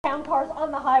Town cars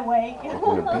on the highway.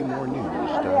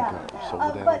 BMoreNews.com.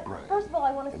 Soledad But O'Brien first of all,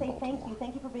 I want to in say thank you. Baltimore.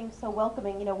 Thank you for being so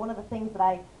welcoming. You know, one of the things that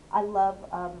I love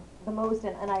the most,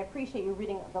 and I appreciate you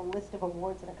reading the list of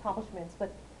awards and accomplishments,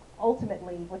 but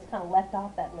ultimately what's kind of left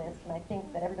off that list, and I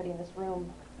think that everybody in this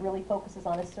room really focuses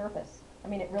on, is service. I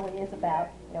mean, it really is about,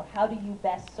 you know, how do you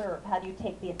best serve? How do you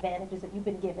take the advantages that you've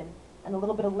been given and a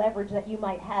little bit of leverage that you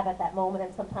might have at that moment,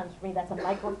 and sometimes for me that's a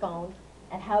microphone,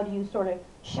 and how do you sort of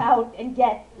shout and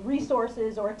get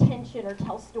resources or attention or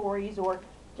tell stories or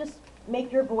just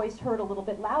make your voice heard a little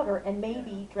bit louder and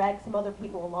maybe drag some other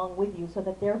people along with you so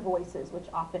that their voices, which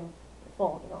often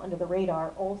fall, you know, under the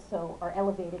radar, also are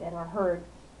elevated and are heard.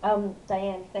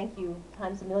 Diane, thank you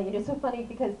times a million. It's so funny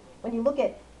because when you look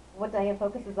at what Diane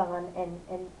focuses on and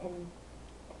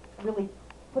really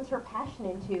puts her passion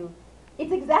into,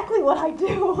 it's exactly what I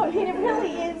do. I mean, it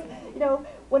really is, you know,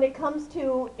 when it comes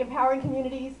to empowering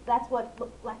communities, that's what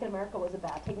Black in America was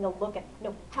about, taking a look at, you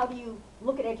know, how do you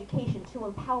look at education to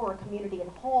empower a community and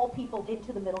haul people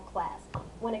into the middle class.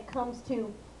 When it comes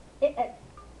to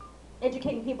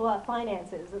educating people about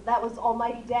finances, that was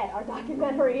Almighty Debt, our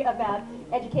documentary about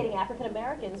educating African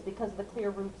Americans because of the clear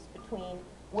roots between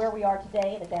where we are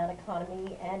today in a down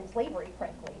economy and slavery,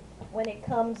 frankly. When it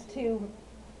comes to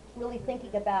really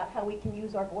thinking about how we can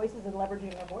use our voices and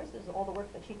leveraging our voices, all the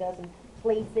work that she does in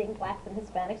placing Blacks and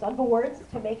Hispanics on boards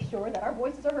to make sure that our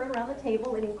voices are heard around the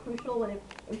table and in crucial and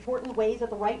important ways at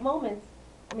the right moments.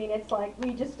 I mean, it's like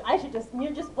you're just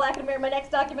Black and American, my next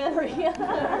documentary. You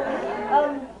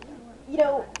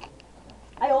know,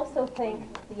 I also think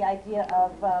the idea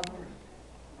of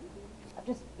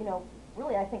just, you know,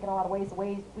 really I think in a lot of ways, the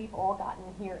ways we've all gotten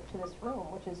here to this room,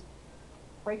 which is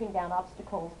breaking down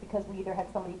obstacles because we either had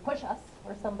somebody push us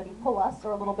or somebody pull us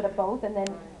or a little bit of both, and then,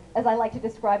 as I like to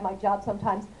describe my job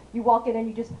sometimes, you walk in and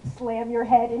you just slam your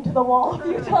head into the wall a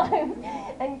few times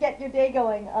and get your day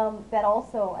going. That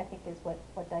also, I think, is what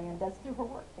Diane does through her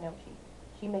work. You know,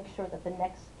 she makes sure that the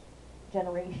next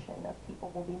generation of people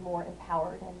will be more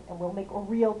empowered and will make a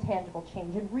real tangible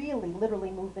change and really literally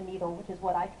move the needle, which is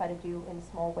what I try to do in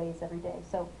small ways every day.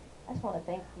 So I just want to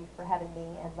thank you for having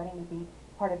me and letting me be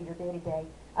part of your day-to-day.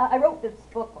 I wrote this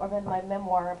book, or my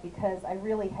memoir, because I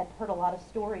really had heard a lot of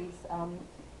stories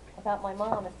about my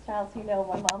mom. As Styles, you know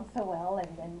my mom so well,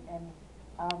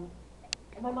 um,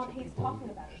 and my mom hates talking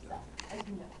about herself, as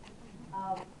you know.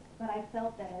 But I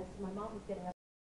felt that as my mom was getting